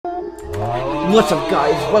What's up,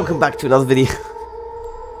 guys? Welcome back to another video.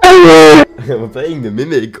 We're playing the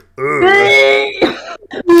Mimic.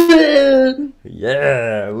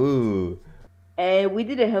 Yeah, woo. We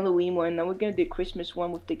did a Halloween one, now we're gonna do a Christmas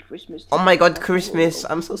one with the Christmas. Oh my god, Christmas.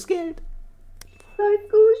 I'm so scared. Life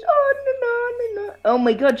goes on and on and on. Oh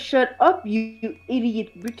my god, shut up, you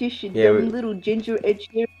idiot British dumb little ginger edge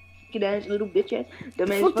hair ass little bitch ass.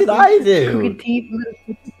 Dumbass. What did I do? Crooked teeth,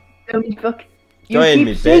 little dumb fuck. You Join keep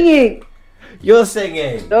me, singing. Bitch. You're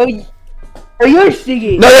singing. Oh, you're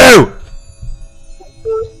singing. No!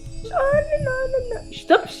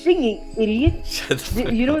 Stop singing, idiot. Shut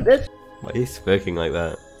the You know what that's? Why are you smirking like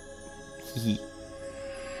that?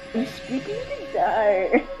 I'm speaking to the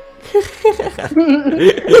dark.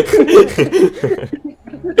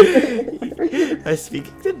 I'm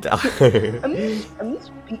speaking to Dar. I'm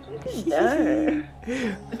speaking to Dar.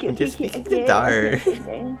 Okay, I'm just speaking to Dar.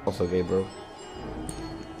 Also gay, bro.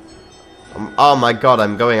 Oh my god,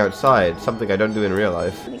 I'm going outside. Something I don't do in real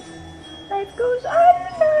life. Life goes on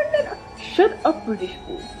and on and on. Shut up, British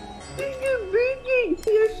fool. You're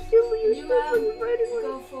still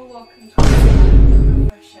go for a walk and try some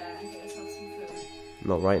fresh air and get yourself some food.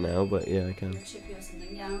 Not right now, but yeah, I can. Chippy or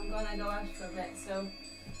something. Yeah, I'm gonna go out for a bit, so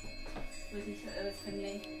with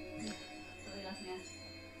Finley. What are you laughing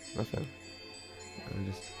at? Nothing. I'm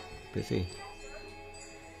just busy.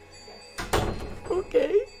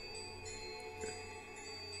 Okay.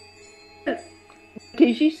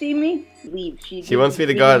 Can she see me? Leave. She wants me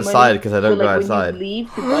to go outside because I don't go outside. When you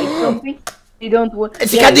leave to buy something, you don't want.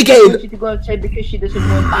 It's a candy cane! She wants you to go outside because she doesn't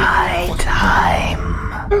want My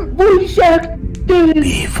time. Voice actor.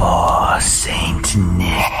 Before Saint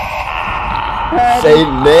Nick.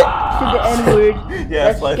 Saint Nick. To the N-word.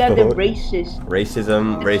 Yeah, that's kind of racist.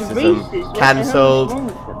 Racism. It's Racism. racist. Cancelled.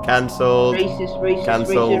 Cancelled. Racist.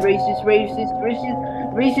 Cancelled.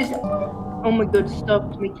 Racist. Oh my god,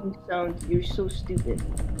 stop making sounds. You're so stupid.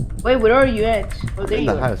 Wait, where are you at? Oh, there in you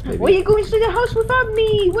the are. house, baby. Why are you going to the house without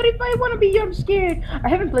me? What if I want to be jump scared? I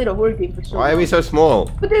haven't played a horror game for so long. Why are we so small?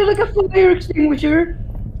 But they're like a fire extinguisher.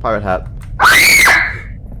 Pirate hat.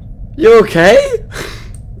 You okay?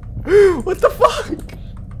 What the fuck?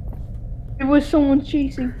 It was someone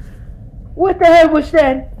chasing. What the hell was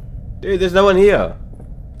that? Dude, there's no one here.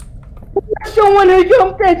 Someone who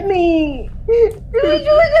jumped at me! Go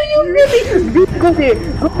there!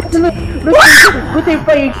 Go there,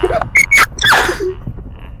 fire!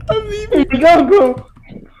 I'm leaving. Oh my god, bro!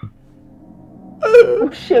 Oh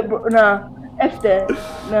shit, bro. Nah. F that.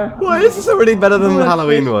 Nah. Why is this already better than the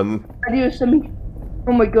Halloween one? Adios, something.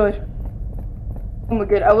 Oh my god. Oh my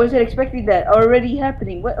god, I wasn't expecting that. Already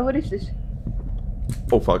happening. What is this?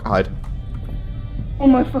 Oh fuck, hide. Oh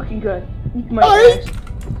my fucking god. Eat my Hide! ass.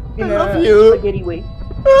 I love you. Spaghetti way.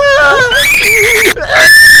 No!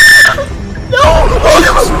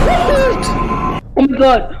 Oh my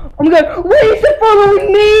god! Oh my god! Why is it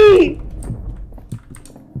following me?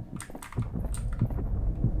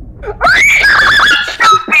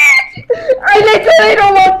 I literally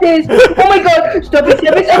don't want this! Oh my god! Stop it!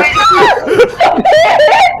 Stop it! Stop it! Stop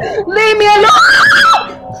it! Leave me alone!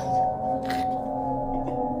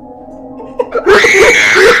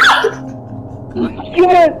 Oh my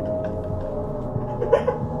god!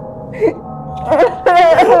 I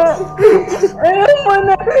don't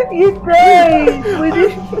wanna. You died. Why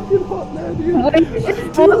is it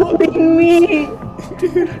following me?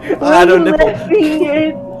 I don't know.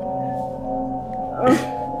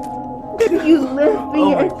 You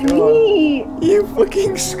laughing at me. You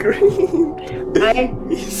fucking screamed.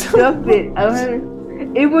 Stop it.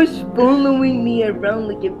 It was following me around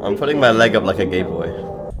like a. I'm putting my leg up like a gay boy.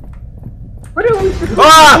 What are we supposed to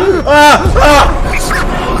do?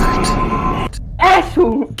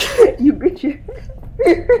 Asshole! You bitch.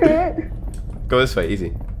 Go this way,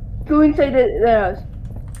 easy. Go inside the house.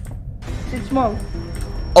 It's small.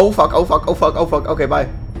 Oh fuck, oh fuck, oh fuck, oh fuck. Okay, bye.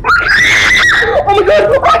 Oh my god!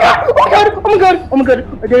 Oh my god! Oh my god! Oh my god! Oh my god!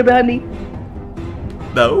 Are they behind me?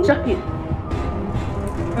 No. Suck it.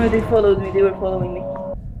 Oh, they followed me. They were following me.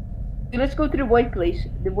 Dude, let's go to the white place.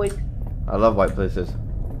 The white. I love white places.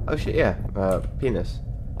 Oh shit, yeah. Penis.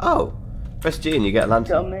 Oh. Press G and you get a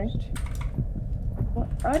lantern. Dumbass. What?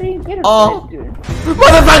 I didn't get a Oh. dude.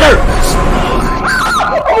 Motherfucker!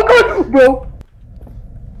 Oh my god! Bro!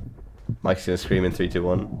 Mike's gonna scream in 3, 2,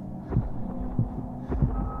 1.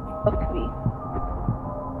 Fuck me.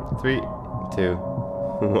 3, 2,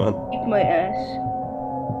 1. Eat my ass.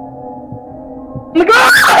 Oh my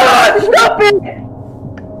god! Stop it!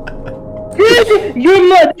 You're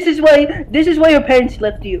mad. This is why your parents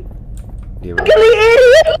left you. You Ugly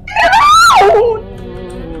idiot! No!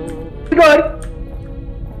 God.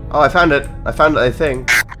 Oh, I found it. I found it, I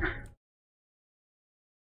think.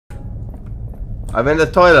 I'm in the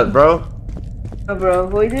toilet, bro. Oh, bro,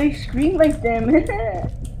 why do you scream like them?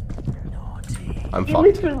 I'm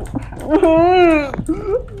fucked.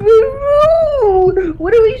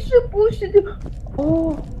 What are we supposed to do?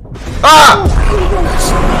 Oh. Ah!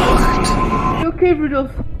 You okay,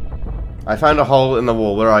 Rudolph? I found a hole in the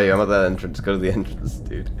wall. Where are you? I'm at the entrance. Go to the entrance,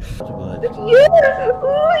 dude. Yeah!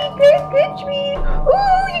 Oh, you can't catch me!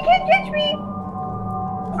 Oh, you can't catch me!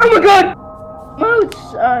 Oh my god! I'm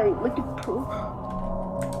outside like a pro.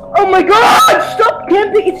 Oh my god! Stop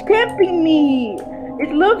camping! It's camping me!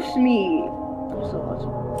 It loves me! I'm so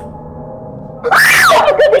awesome. Oh my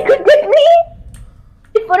god, they could get me!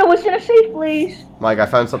 I thought I was in a safe place. Mike, I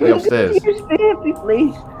found something upstairs. Here's a happy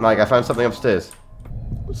place. Mike, I found something upstairs.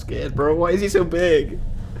 I'm scared, bro. Why is he so big?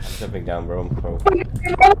 Jumping down, bro. Oh,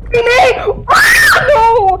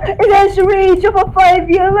 no! It has the rage of a 5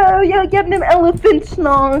 yellow. Yeah, give them elephant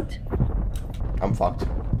snot. I'm fucked.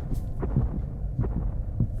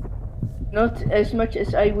 Not as much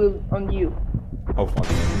as I will on you. Oh fuck.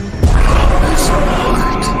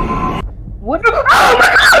 What? Oh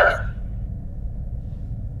my god!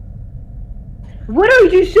 What are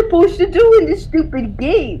you supposed to do in this stupid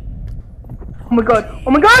game? Oh my god!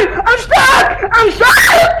 Oh my god! I'm stuck! I'm stuck!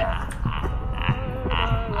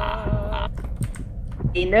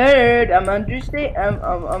 Hey nerd! I'm under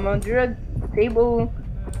I'm under a table.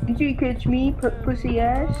 Did you catch me, pussy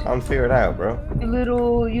ass? I'm figured out, bro. You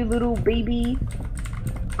little baby.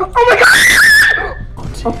 Oh my god!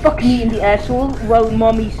 Oh fuck me in the asshole while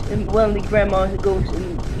the grandma goes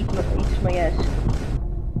and eats my ass.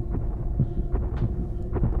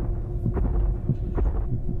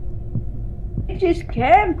 It's just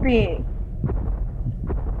camping.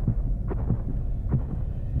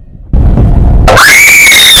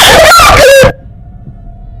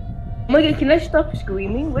 Oh my god, can I stop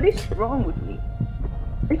screaming? What is wrong with me?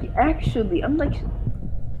 Like, actually, I'm like...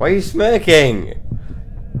 Why are you smirking?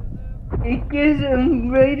 Because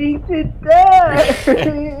I'm ready to die!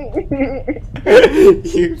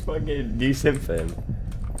 You fucking do something.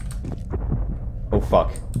 Oh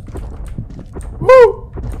fuck.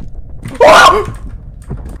 Woo! Oh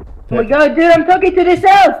my god, dude, I'm talking to this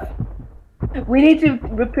elf! We need to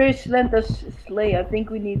repair Slender's sleigh. I think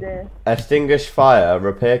we need a... Extinguish fire,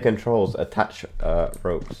 repair controls, attach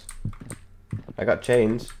ropes. I got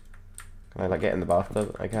chains. Can I like get in the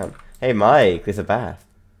bathtub? I can. Hey Mike, there's a bath.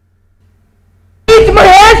 It's my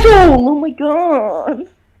asshole! Oh my god!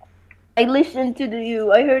 I listened to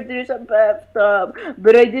you. I heard there's a bathtub.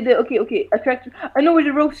 But I did it. Okay. I know where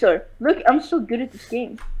the ropes are. Look, I'm so good at this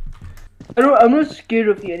game. I'm not scared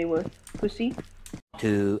of you anymore. Pussy.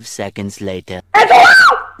 2 seconds later.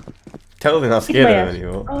 Totally not scared of him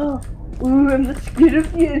anymore. Oh, ooh, I'm not scared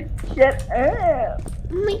of you. Shut up.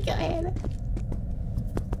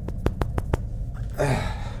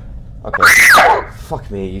 Okay. Fuck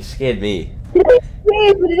me, you scared me.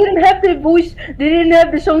 Yeah, but they didn't have the voice. They didn't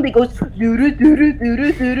have the song that goes.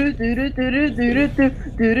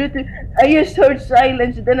 I just heard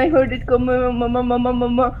silence, and then I heard it come. Mary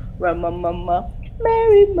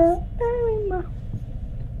ma.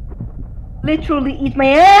 Literally eat my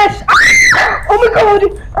ass! Oh my god!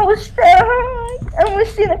 I was stuck! I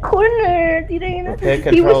was in a corner! Did I not? Repair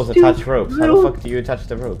controls, attach ropes. How the fuck do you attach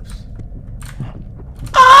the ropes?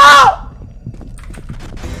 Ah!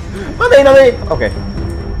 Not me! Okay.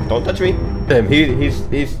 Don't touch me. He's...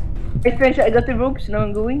 Hey friends, I got the ropes, now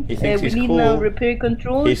I'm going. He thinks he's we need cool. now repair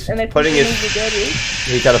controls, He's and I putting think his...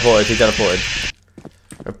 He teleported.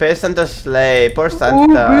 Repair Santa's sleigh, poor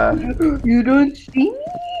Santa. You don't see me!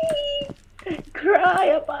 Cry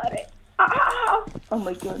about it. Ah! Oh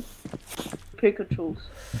my god. Repair controls.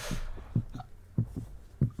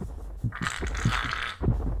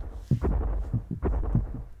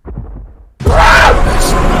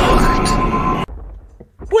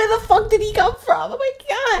 Where the fuck did he come from? Oh my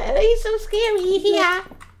god, he's so scary. Yeah. Oh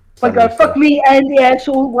my god, fuck me and the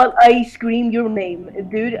asshole while I scream your name.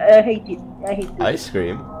 Dude, I hate you. I hate you. I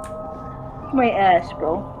scream. My ass,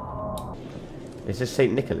 bro. Is this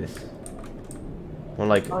Saint Nicholas? More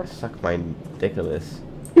like, suck my Nicholas.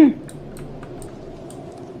 Are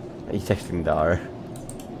you texting Dar?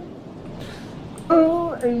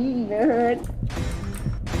 Oh, I'm not.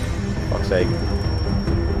 Fuck's sake.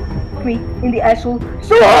 Fuck me in the asshole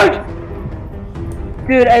so hard!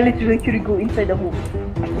 Dude, I literally couldn't go inside the hole.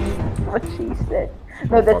 What she said.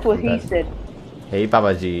 No, that's what he said. Hey,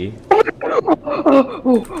 Babaji.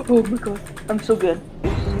 Oh my god. I'm so good.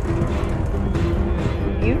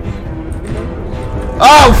 You?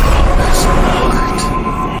 Oh!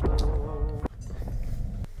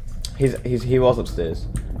 He was upstairs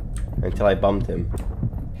until I bumped him.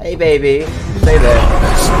 Hey baby, stay there.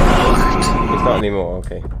 It's not anymore.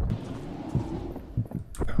 Okay.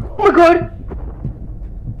 Oh my god!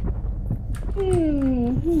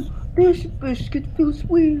 This biscuit feels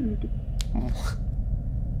weird.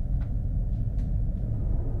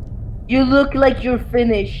 You look like you're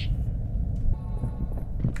finished.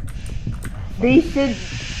 They said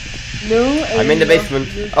no. I'm in the basement.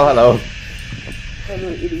 Oh, hello. Hello,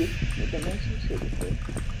 idiot.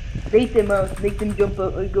 Bait them out, make them jump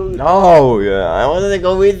out or go. No, yeah, I wanted to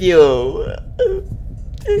go with you.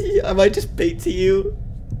 Am I just bait to you?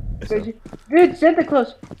 Dude, Santa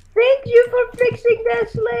Claus, thank you for fixing that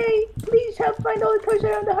sleigh. Please help find all the toys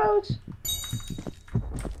around the house.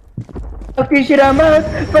 Fuck this shit, I'm out.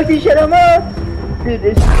 Fuck this shit, I'm out. Dude,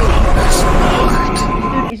 this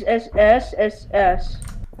dude is SSSS.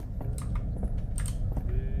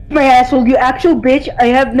 My asshole, you actual bitch. I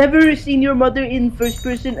have never seen your mother in first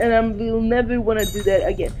person and I will never wanna do that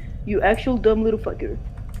again. You actual dumb little fucker.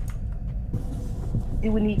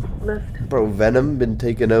 Do we need left? Bro, Venom been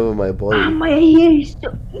taking over my body. Ah, my hair is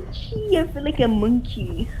so itchy. I feel like a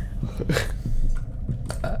monkey.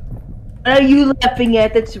 Are you laughing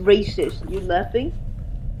at? That's racist. You laughing?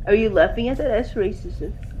 Are you laughing at that? That's racist.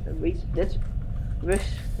 That's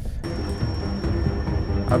racist.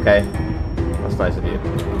 Okay. That's nice of you.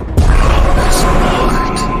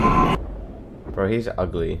 Bro, he's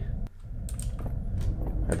ugly.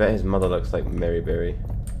 I bet his mother looks like Mary Berry.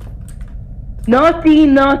 Naughty,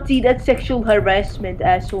 naughty. That's sexual harassment,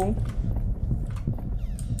 asshole.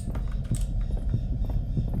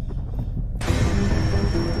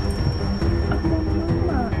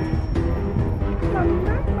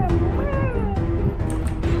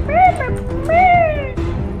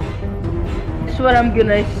 That's what I'm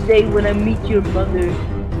gonna say when I meet your mother.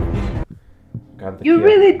 You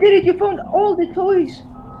really did it! You found all the toys!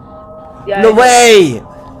 Yeah, no way!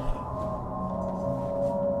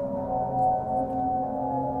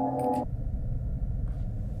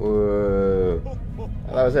 Whoa.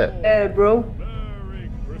 That was it. Yeah, bro.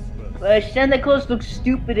 Santa Claus looks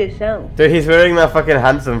stupid as hell. Dude, he's wearing that fucking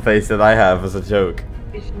handsome face that I have as a joke.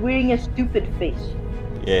 He's wearing a stupid face.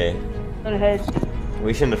 Yeah. Not a head.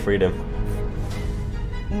 We shouldn't have freed him.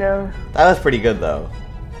 No. That was pretty good though.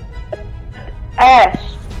 Ass.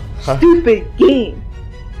 Stupid game.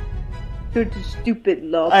 You're a stupid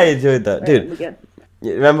love. I enjoyed that, dude.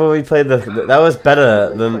 You remember we played that was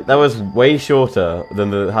better than, that was way shorter than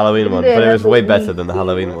the Halloween one, but it was way better than the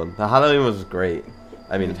Halloween one. The Halloween was great.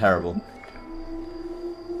 I mean, terrible.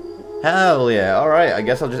 Hell yeah! All right, I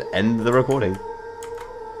guess I'll just end the recording.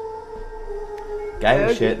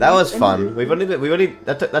 Gang shit, that was fun.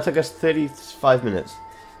 That took us 35 minutes.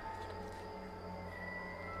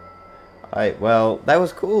 Alright, well, that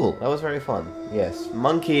was cool. That was very fun. Yes,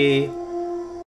 monkey.